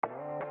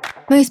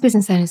Most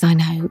business owners I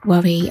know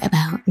worry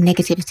about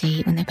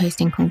negativity when they're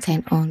posting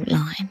content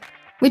online,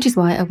 which is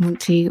why I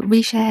want to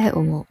reshare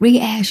or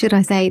re-air, should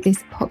I say,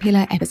 this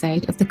popular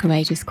episode of the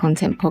Courageous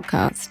Content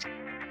Podcast.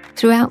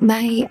 Throughout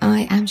May,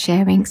 I am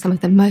sharing some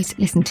of the most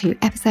listened to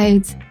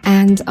episodes,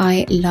 and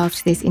I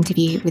loved this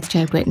interview with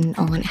Jo Britton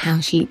on how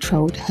she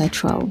trolled her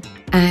troll,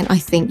 and I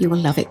think you will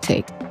love it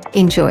too.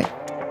 Enjoy.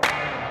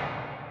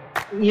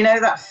 You know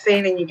that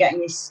feeling you get in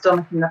your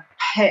stomach, in the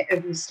pit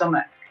of your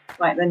stomach?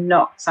 Like the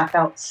knots, I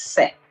felt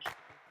sick.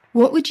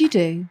 What would you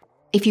do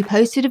if you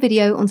posted a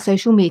video on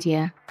social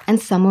media and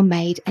someone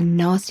made a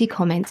nasty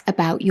comment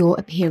about your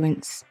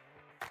appearance?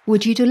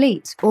 Would you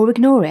delete or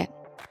ignore it?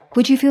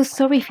 Would you feel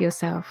sorry for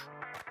yourself?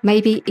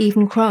 Maybe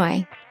even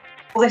cry?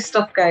 All this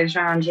stuff goes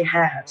around your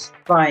head,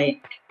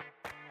 like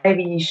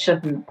maybe you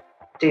shouldn't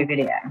do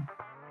video.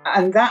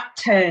 And that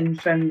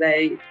turned from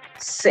the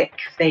sick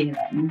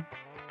feeling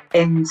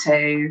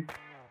into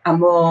a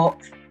more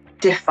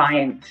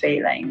defiant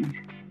feeling.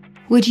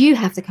 Would you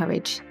have the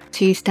courage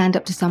to stand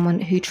up to someone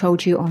who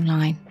trolled you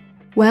online?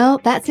 Well,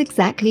 that's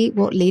exactly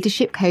what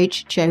leadership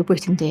coach Jo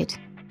Britton did.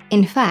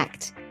 In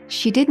fact,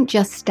 she didn't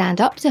just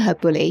stand up to her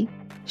bully,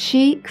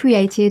 she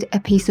created a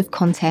piece of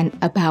content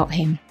about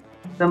him.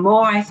 The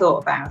more I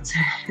thought about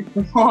it,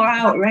 the more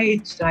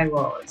outraged I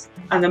was.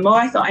 And the more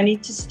I thought, I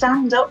need to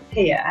stand up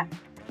here.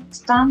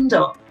 Stand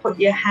up, put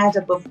your head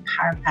above the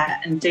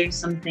parapet and do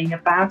something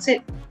about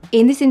it.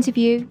 In this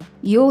interview,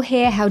 you'll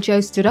hear how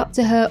Jo stood up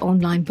to her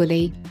online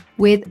bully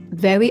with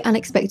very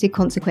unexpected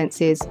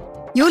consequences.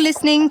 You're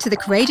listening to the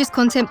Courageous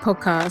Content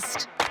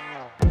Podcast.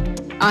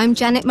 I'm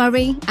Janet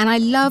Murray, and I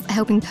love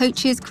helping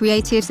coaches,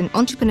 creatives, and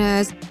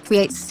entrepreneurs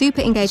create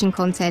super engaging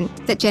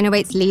content that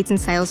generates leads and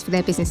sales for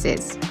their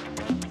businesses.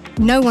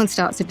 No one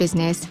starts a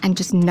business and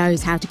just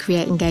knows how to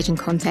create engaging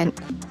content.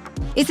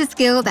 It's a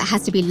skill that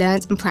has to be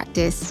learnt and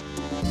practiced.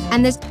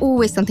 And there's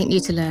always something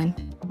new to learn,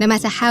 no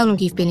matter how long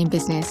you've been in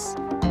business.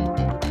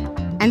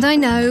 And I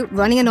know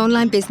running an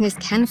online business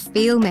can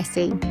feel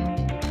messy.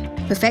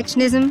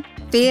 Perfectionism,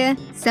 fear,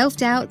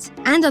 self-doubt,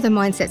 and other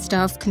mindset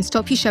stuff can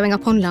stop you showing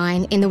up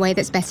online in the way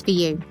that's best for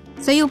you.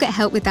 So you'll get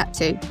help with that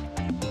too.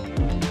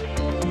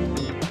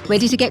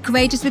 Ready to get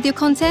courageous with your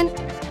content?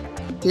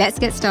 Let's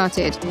get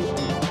started.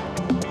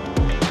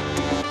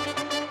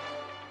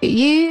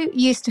 You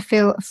used to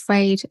feel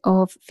afraid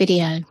of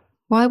video.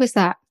 Why was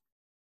that?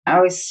 I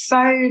was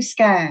so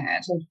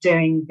scared of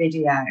doing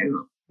video,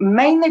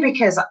 mainly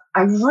because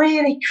I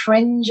really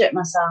cringe at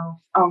myself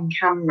on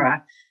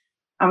camera.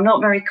 I'm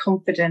not very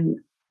confident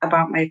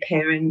about my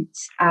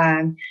appearance.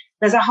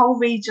 There's a whole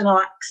regional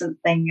accent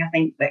thing, I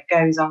think, that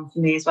goes on for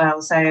me as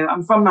well. So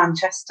I'm from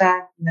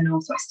Manchester in the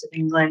northwest of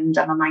England,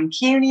 and I'm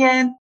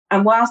Mancunian.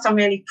 And whilst I'm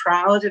really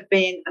proud of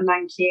being a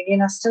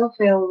Mancunian, I still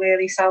feel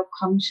really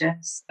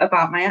self-conscious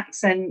about my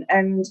accent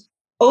and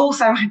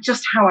also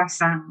just how I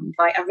sound.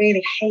 Like, I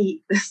really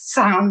hate the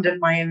sound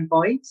of my own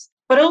voice.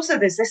 But also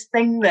there's this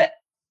thing that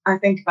I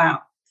think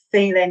about,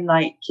 feeling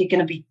like you're going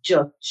to be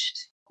judged.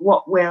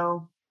 What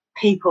will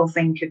people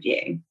think of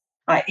you?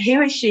 Like,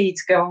 who is she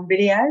to go on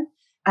video?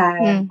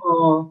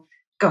 Or,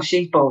 gosh,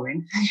 she's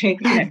boring.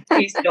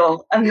 She's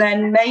dull. And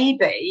then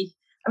maybe,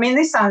 I mean,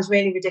 this sounds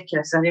really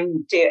ridiculous. I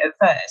didn't do it at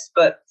first,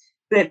 but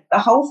the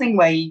whole thing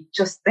where you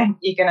just think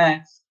you're going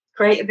to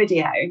create a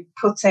video,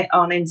 put it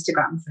on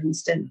Instagram, for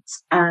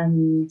instance,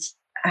 and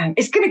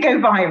it's going to go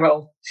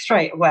viral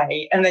straight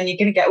away. And then you're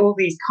going to get all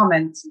these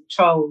comments and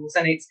trolls.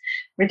 And it's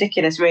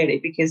ridiculous, really,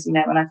 because, you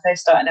know, when I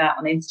first started out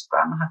on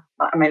Instagram,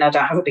 I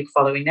don't have a big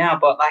following now,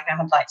 but like I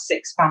had like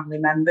 6 family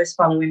members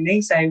following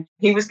me. So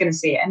he was going to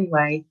see it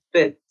anyway.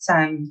 But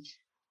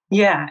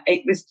yeah,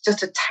 it was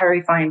just a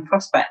terrifying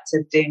prospect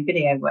of doing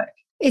video work.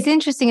 It's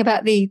interesting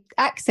about the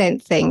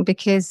accent thing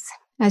because,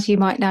 as you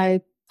might know,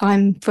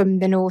 I'm from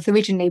the north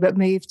originally, but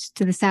moved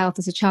to the south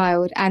as a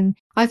child. And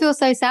I feel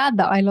so sad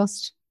that I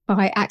lost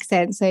my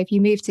accent. So if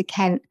you move to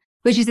Kent,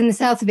 which is in the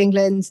south of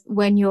England,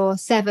 when you're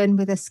 7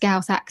 with a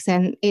Scouse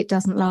accent, it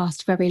doesn't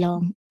last very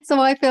long. So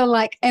I feel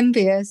like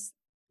envious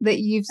that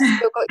you've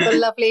still got your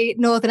lovely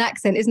northern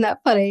accent. Isn't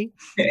that funny?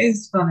 It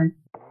is funny.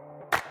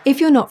 If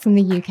you're not from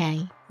the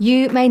UK,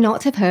 you may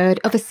not have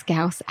heard of a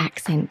Scouse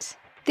accent.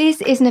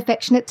 This is an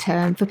affectionate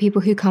term for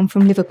people who come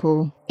from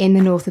Liverpool in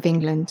the north of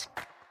England.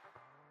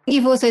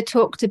 You've also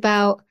talked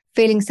about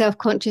feeling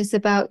self-conscious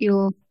about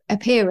your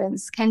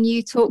appearance. Can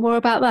you talk more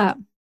about that?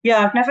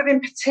 Yeah, I've never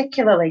been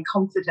particularly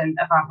confident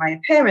about my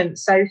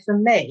appearance. So for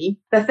me,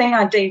 the thing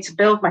I do to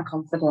build my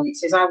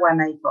confidence is I wear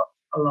makeup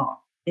a lot.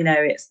 You know,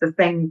 it's the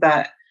thing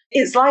that,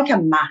 it's like a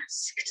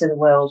mask to the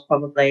world,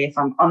 probably, if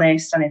I'm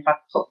honest. And if I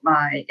put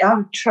I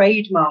have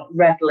trademark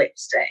red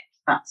lipstick,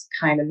 that's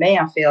kind of me.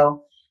 I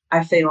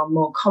feel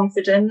more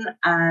confident,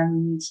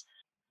 and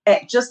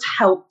it just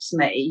helps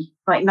me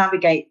like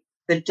navigate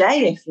the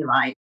day, if you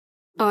like.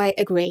 I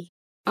agree.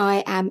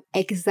 I am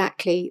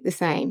exactly the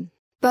same.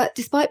 But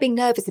despite being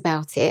nervous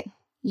about it,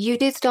 you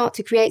did start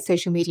to create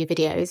social media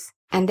videos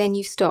and then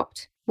you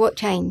stopped. What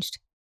changed?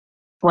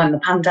 When the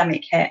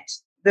pandemic hit,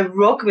 the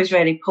rug was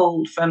really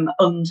pulled from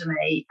under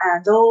me,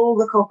 and all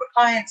the corporate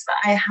clients that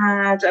I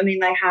had, I mean,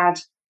 they had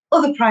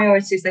other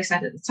priorities, they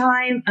said at the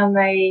time, and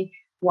they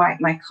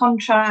wiped my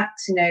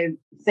contracts,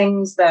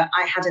 things that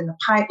I had in the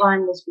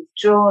pipeline was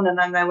withdrawn, and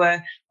then there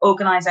were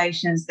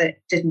organisations that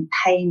didn't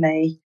pay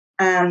me,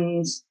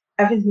 and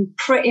everything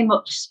pretty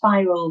much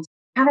spiralled.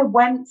 Kind of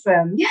went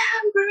from, yeah,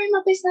 I'm growing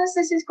my business,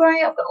 this is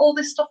great, I've got all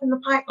this stuff in the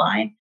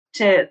pipeline,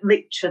 to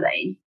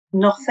literally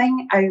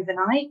nothing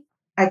overnight.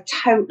 I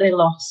totally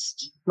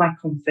lost my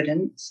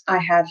confidence. I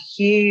had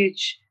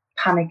huge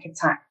panic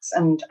attacks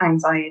and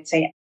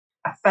anxiety.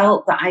 I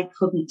felt that I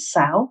couldn't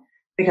sell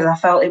because I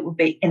felt it would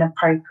be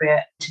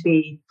inappropriate to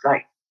be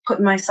like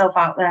putting myself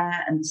out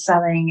there and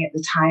selling at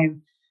the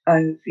time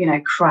of,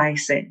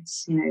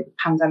 crisis, the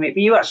pandemic.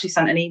 But you actually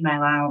sent an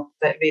email out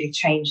that really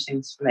changed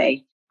things for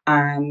me,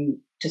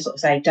 to sort of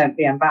say, don't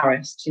be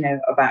embarrassed,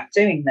 about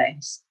doing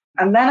this.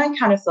 And then I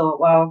kind of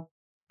thought, well,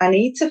 I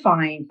need to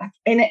find,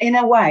 in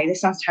a way,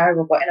 this sounds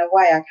terrible, but in a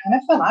way, I kind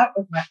of fell out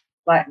with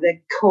the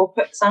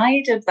corporate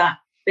side of that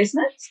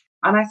business.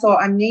 And I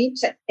thought, I need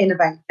to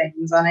innovate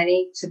things and I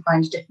need to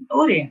find a different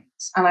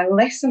audience. And I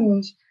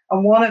listened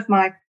on one of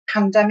my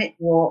pandemic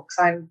walks.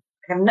 I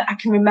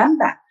can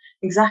remember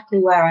exactly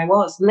where I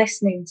was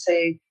listening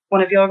to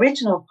one of your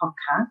original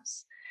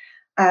podcasts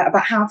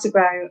about how to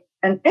grow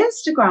an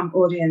Instagram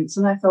audience.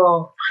 And I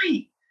thought,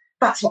 right,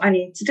 that's what I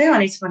need to do. I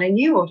need to find a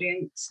new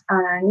audience,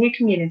 a new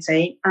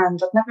community. And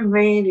I've never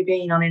really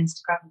been on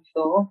Instagram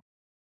before.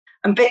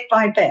 And bit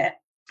by bit,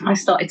 I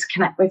started to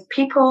connect with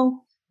people.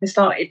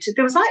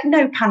 There was like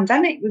no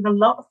pandemic with a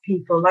lot of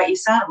people like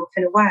yourself.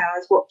 In a way, I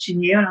was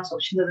watching you and I was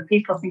watching other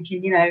people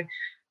thinking,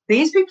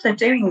 these people are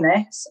doing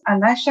this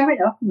and they're showing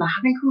up and they're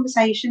having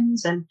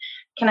conversations and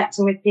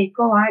connecting with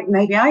people.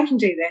 Maybe I can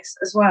do this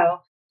as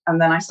well. And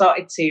then I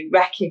started to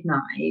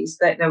recognise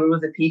that there were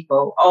other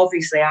people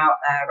obviously out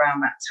there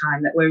around that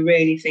time that were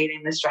really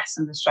feeling the stress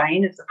and the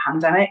strain of the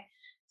pandemic,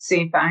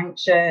 super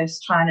anxious,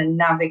 trying to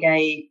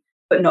navigate,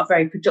 but not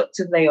very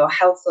productively or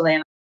healthily.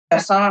 And I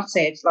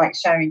started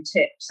sharing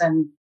tips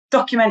and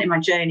documenting my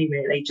journey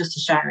really, just to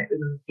share it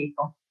with other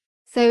people.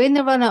 So in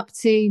the run up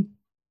to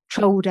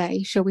Troll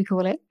Day, shall we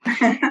call it,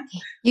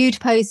 you'd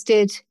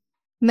posted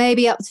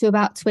maybe up to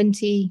about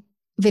 20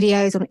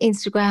 videos on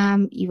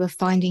Instagram. You were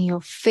finding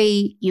your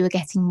feet, you were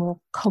getting more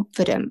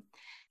confident.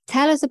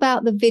 Tell us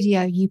about the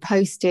video you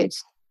posted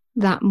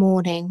that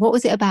morning. What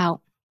was it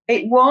about?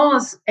 It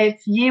was,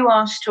 if you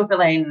are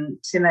struggling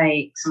to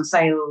make some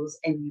sales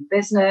in your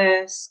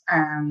business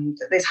and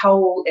this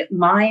whole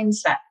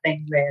mindset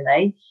thing,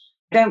 really,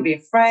 don't be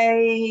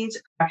afraid.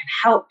 I can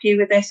help you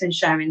with this and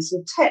sharing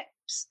some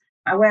tips.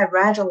 I wear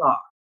red a lot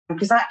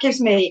because that gives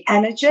me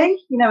energy.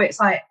 It's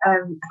like a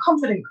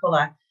confident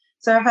colour.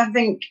 So if I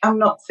think I'm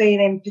not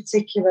feeling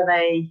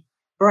particularly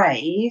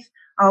brave,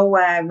 I'll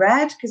wear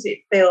red because it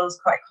feels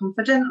quite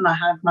confident and I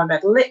have my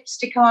red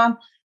lipstick on.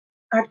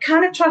 I'd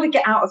kind of try to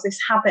get out of this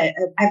habit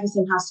of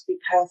everything has to be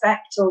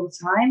perfect all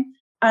the time.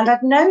 And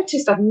I've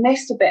noticed I've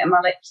missed a bit of my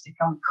lipstick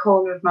on the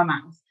corner of my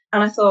mouth.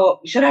 And I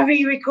thought, should I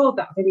re-record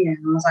that video?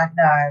 And I was like,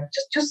 no,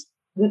 just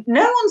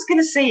no one's going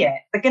to see it.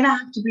 They're going to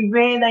have to be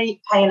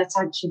really paying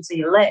attention to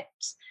your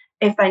lips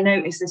if they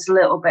notice this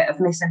little bit of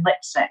missing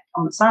lipstick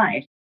on the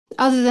side.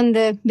 Other than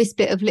the missed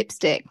bit of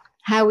lipstick,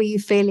 how were you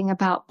feeling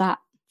about that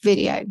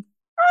video?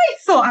 I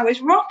thought I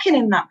was rocking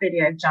in that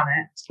video,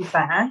 Janet, to be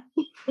fair.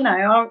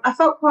 I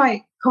felt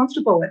quite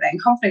comfortable with it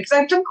and confident because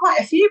I've done quite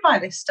a few by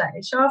this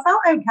stage, so I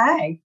felt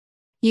okay.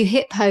 You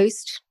hit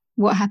post.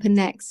 What happened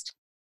next?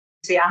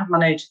 See, I have my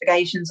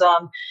notifications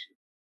on.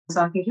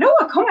 So I'm thinking,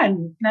 a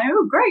comment.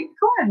 Great,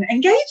 comment,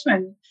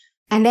 engagement.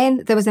 And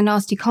then there was a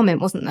nasty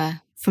comment, wasn't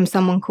there, from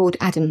someone called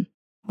Adam.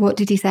 What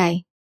did he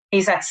say?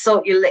 He said,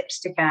 sort your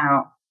lipstick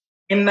out.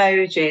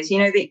 Emojis,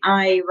 the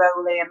eye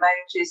rolling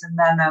emojis. And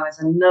then there was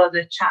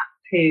another chap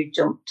who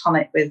jumped on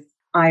it with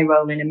eye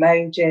rolling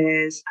emojis.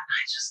 And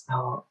I just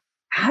thought,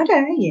 how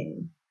dare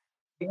you?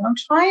 I'm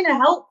trying to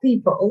help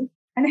people.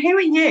 And who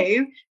are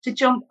you to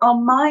jump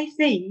on my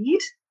feed?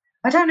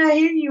 I don't know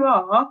who you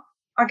are.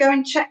 I go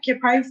and check your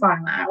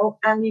profile out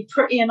and you're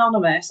pretty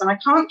anonymous and I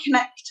can't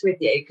connect with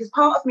you because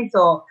part of me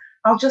thought,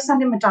 I'll just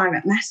send him a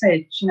direct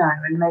message,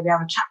 and maybe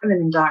have a chat with him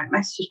in direct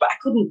messages. But I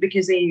couldn't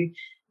because he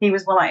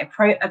was more like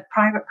a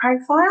private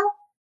profile.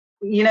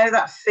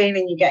 That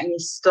feeling you get in your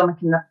stomach,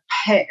 in the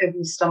pit of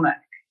your stomach,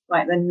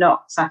 like the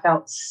knots. I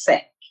felt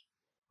sick.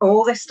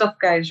 All this stuff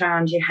goes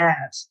around your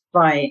head,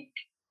 like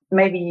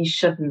maybe you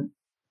shouldn't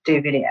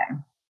do video.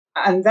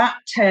 And that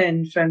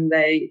turned from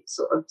the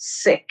sort of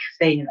sick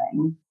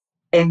feeling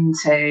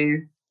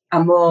into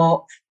a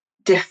more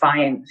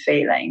defiant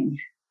feeling.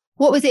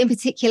 What was it in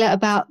particular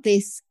about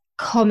this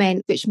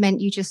comment which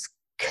meant you just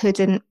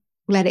couldn't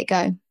let it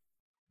go?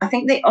 I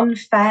think the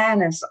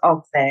unfairness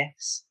of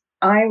this,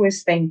 I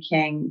was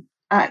thinking,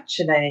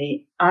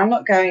 actually, I'm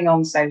not going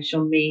on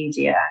social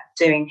media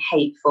doing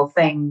hateful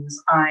things.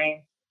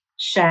 I'm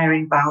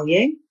sharing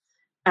value.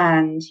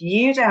 And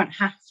you don't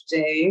have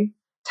to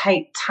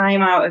take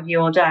time out of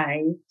your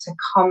day to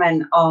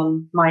comment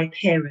on my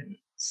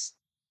appearance,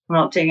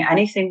 I'm not doing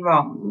anything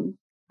wrong.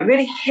 It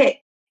really hit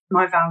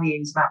my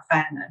values about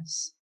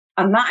fairness.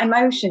 And that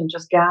emotion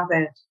just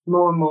gathered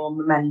more and more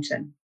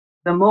momentum.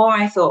 The more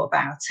I thought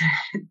about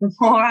it, the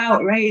more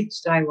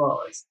outraged I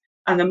was.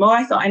 And the more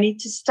I thought, I need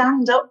to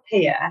stand up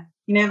here,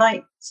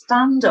 like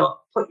stand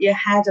up, put your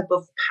head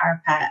above the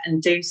parapet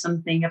and do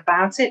something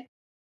about it.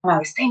 And I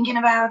was thinking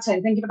about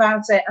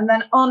it. And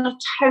then on a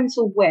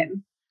total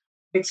whim,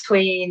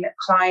 between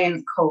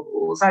client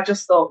calls, I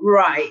just thought,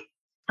 right.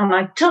 And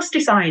I just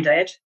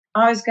decided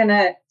I was going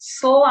to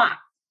slap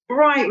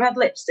bright red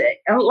lipstick,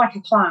 I look like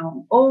a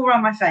clown, all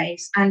around my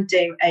face and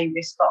do a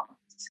response.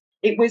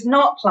 It was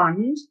not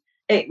planned.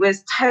 It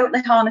was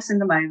totally harnessing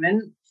the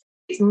moment.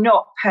 It's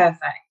not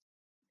perfect.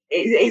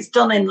 It's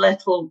done in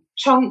little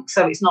chunks,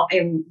 so it's not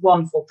in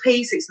one full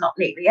piece. It's not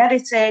neatly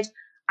edited.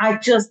 I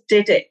just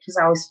did it because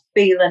I was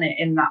feeling it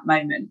in that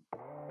moment.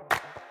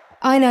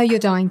 I know you're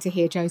dying to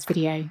hear Jo's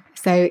video,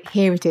 so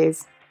here it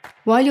is.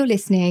 While you're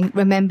listening,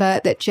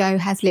 remember that Jo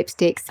has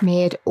lipstick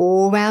smeared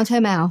all round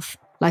her mouth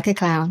like a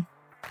clown,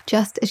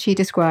 just as she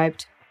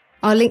described.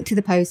 I'll link to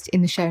the post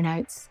in the show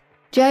notes.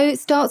 Jo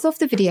starts off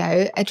the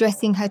video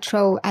addressing her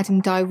troll Adam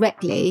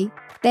directly,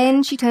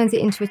 then she turns it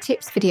into a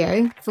tips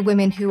video for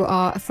women who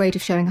are afraid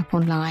of showing up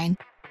online,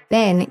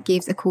 then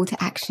gives a call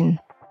to action.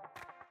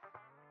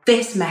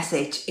 This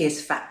message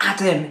is for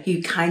Adam,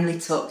 who kindly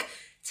took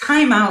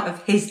time out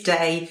of his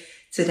day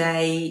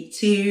today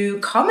to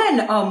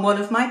comment on one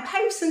of my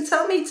posts and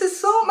tell me to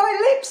sort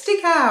my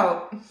lipstick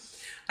out.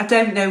 I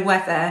don't know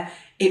whether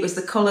it was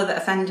the colour that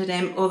offended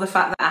him or the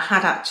fact that I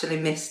had actually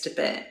missed a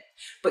bit.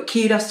 But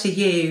kudos to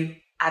you,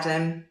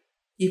 Adam.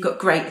 You've got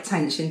great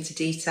attention to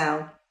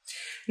detail.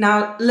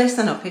 Now,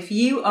 listen up. If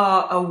you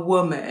are a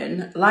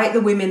woman, like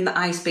the women that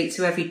I speak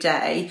to every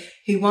day,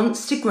 who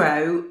wants to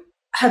grow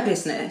her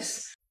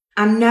business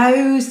and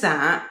knows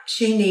that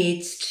she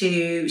needs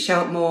to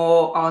show up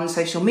more on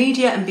social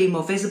media and be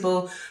more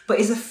visible, but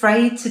is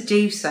afraid to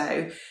do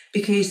so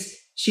because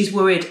she's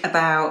worried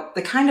about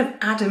the kind of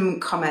Adam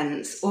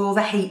comments or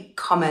the hate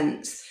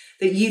comments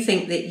that you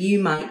think that you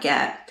might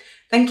get,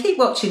 then keep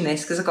watching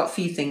this because I've got a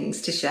few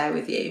things to share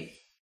with you.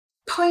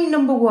 Point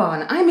number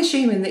one, I'm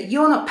assuming that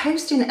you're not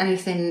posting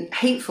anything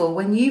hateful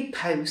when you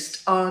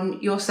post on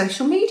your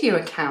social media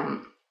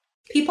account.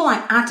 People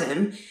like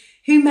Adam,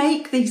 who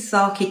make these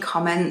sarky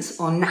comments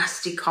or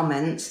nasty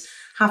comments,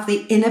 have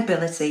the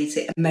inability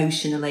to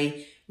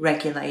emotionally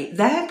regulate.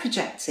 They're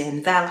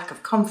projecting their lack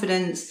of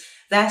confidence,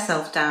 their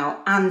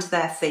self-doubt and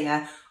their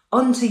fear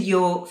onto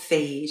your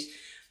feed.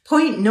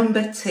 Point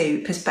number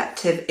two,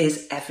 perspective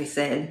is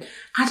everything.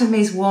 Adam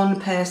is one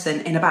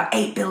person in about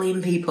 8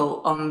 billion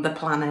people on the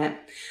planet.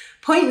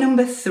 Point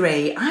number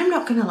three, I'm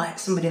not going to let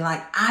somebody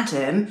like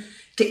Adam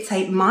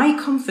dictate my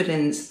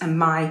confidence and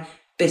my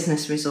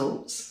business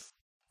results.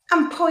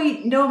 And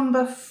point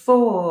number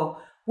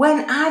four,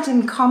 when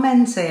Adam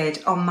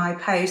commented on my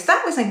post,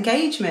 that was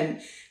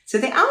engagement to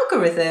the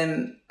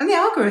algorithm. And the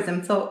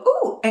algorithm thought,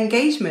 oh,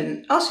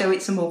 engagement, I'll show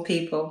it to more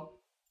people.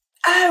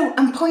 Oh,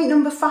 and point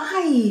number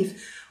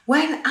five,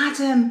 when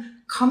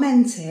Adam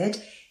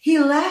commented, he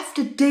left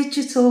a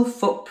digital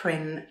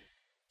footprint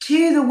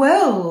to the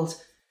world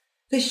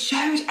that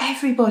showed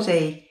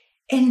everybody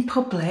in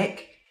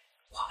public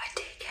what a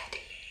dickhead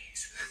he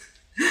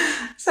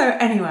is. So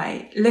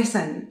anyway,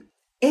 listen,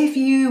 if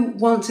you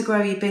want to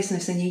grow your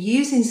business and you're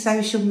using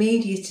social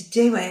media to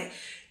do it,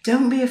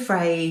 don't be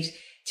afraid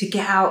to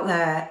get out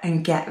there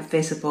and get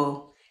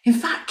visible. In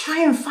fact,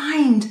 try and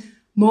find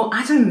more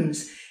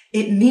Adams.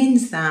 It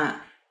means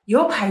that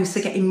your posts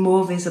are getting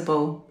more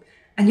visible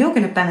and you're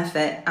going to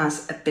benefit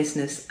as a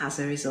business as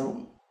a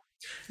result.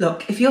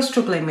 Look, if you're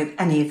struggling with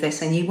any of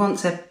this and you want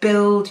to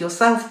build your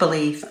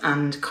self-belief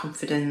and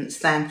confidence,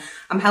 then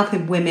I'm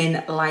helping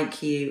women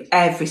like you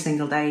every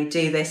single day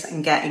do this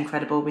and get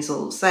incredible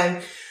results. So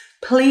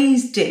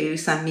please do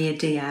send me a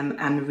DM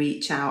and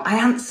reach out. I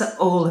answer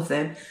all of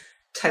them.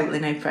 Totally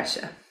no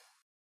pressure.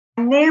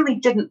 I nearly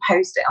didn't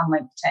post it on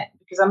LinkedIn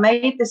because I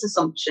made this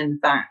assumption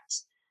that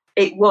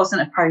it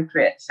wasn't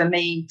appropriate for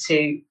me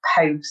to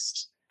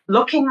post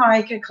looking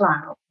like a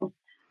clown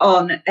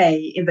on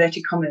a,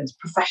 inverted commas,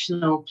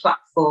 professional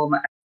platform.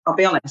 I'll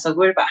be honest, I was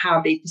worried about how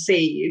I'd be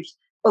perceived.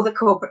 Other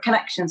corporate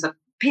connections of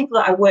people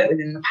that I worked with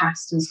in the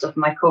past and stuff,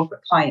 my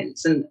corporate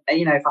clients. And,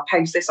 if I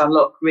post this, I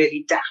look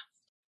really daft.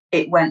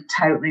 It went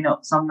totally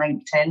nuts on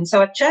LinkedIn.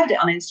 So I shared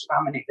it on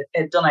Instagram and it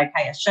had done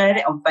okay. I shared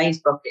it on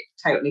Facebook, it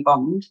totally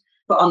bombed.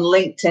 But on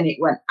LinkedIn,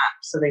 it went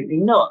absolutely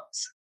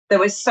nuts. There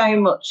was so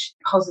much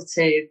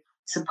positive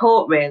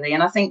support, really.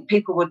 And I think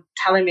people were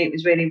telling me it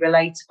was really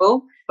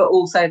relatable, but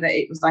also that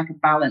it was like a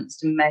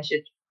balanced and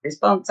measured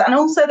response. And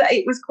also that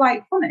it was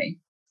quite funny.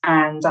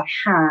 And I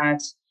had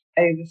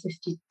over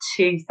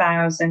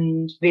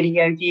 52,000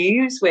 video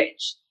views,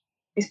 which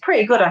is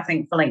pretty good, I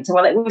think, for LinkedIn.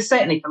 Well, it was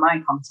certainly for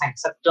my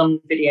context. I've done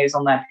videos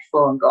on there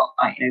before and got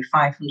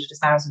 500 to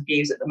 1,000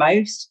 views at the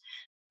most.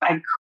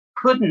 I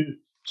couldn't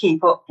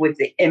keep up with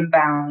the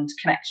inbound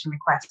connection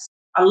requests.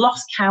 I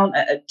lost count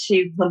at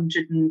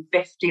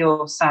 250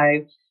 or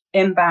so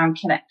inbound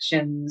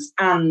connections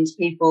and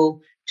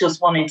people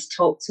just wanted to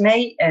talk to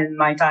me in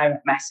my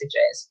direct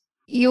messages.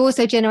 You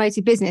also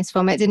generated business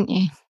from it, didn't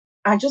you?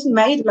 I just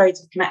made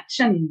loads of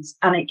connections,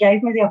 and it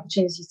gave me the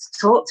opportunity to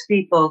talk to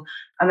people.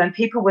 And then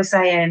people were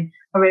saying,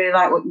 I really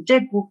like what you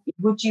did.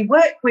 Would you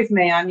work with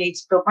me? I need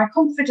to build my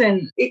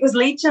confidence. It was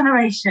lead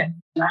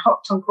generation. And I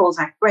hopped on calls,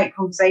 I had great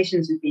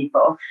conversations with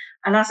people.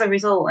 And as a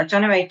result, I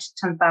generated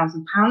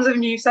 £10,000 of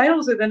new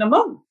sales within a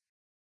month.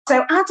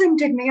 So Adam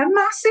did me a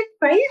massive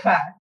favour.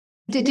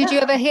 Did you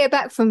ever hear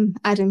back from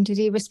Adam? Did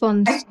he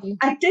respond to you?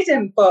 I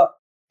didn't, but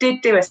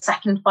did do a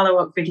second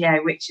follow-up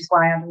video, which is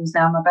why Adam's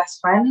now my best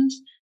friend.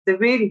 The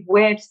really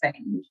weird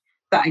thing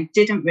that I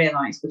didn't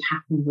realise would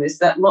happen was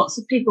that lots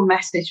of people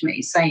messaged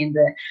me saying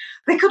that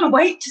they couldn't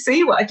wait to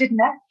see what I did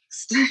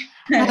next.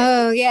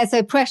 Oh, yeah.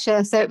 So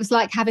pressure. So it was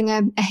like having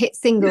a hit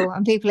single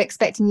and people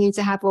expecting you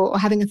to have, or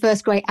having a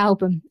first great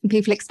album and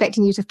people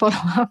expecting you to follow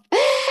up.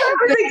 That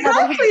was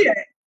exactly it.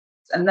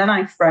 And then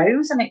I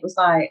froze and it was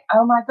like,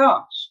 oh my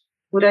gosh,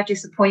 would I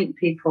disappoint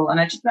people? And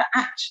I didn't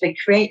actually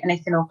create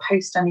anything or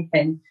post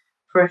anything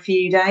for a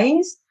few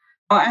days.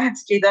 What I had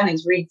to do then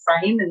is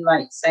reframe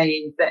and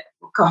say that,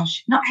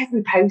 gosh, not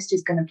every post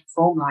is going to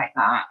perform like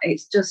that.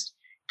 It's just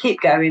keep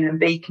going and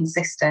be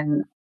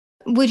consistent.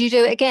 Would you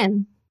do it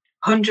again?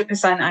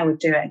 100% I would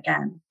do it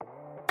again.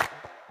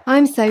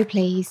 I'm so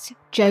pleased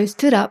Jo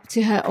stood up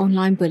to her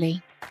online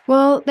bully.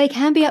 While they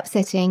can be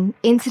upsetting,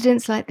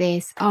 incidents like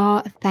this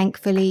are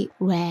thankfully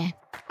rare.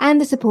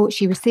 And the support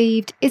she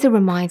received is a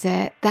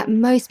reminder that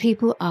most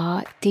people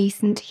are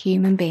decent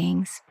human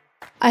beings.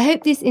 I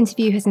hope this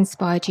interview has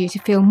inspired you to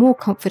feel more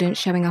confident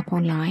showing up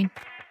online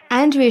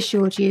and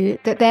reassured you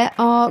that there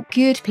are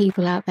good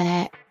people out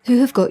there who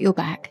have got your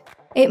back.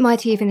 It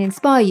might even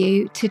inspire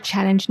you to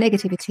challenge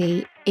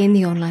negativity in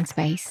the online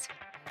space.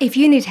 If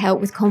you need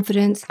help with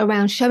confidence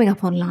around showing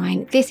up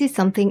online, this is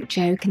something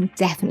Jo can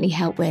definitely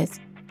help with.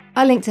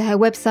 I'll link to her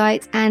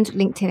website and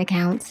LinkedIn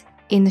account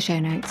in the show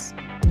notes.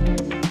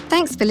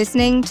 Thanks for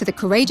listening to the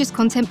Courageous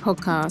Content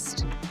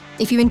Podcast.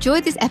 If you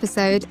enjoyed this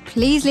episode,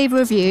 please leave a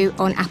review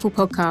on Apple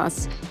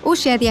Podcasts or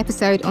share the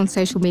episode on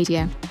social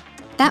media.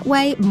 That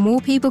way, more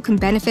people can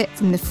benefit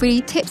from the free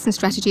tips and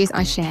strategies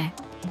I share.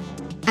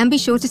 And be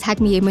sure to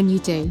tag me in when you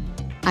do.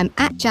 I'm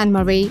 @Jan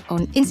Murray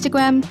on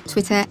Instagram,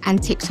 Twitter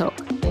and TikTok.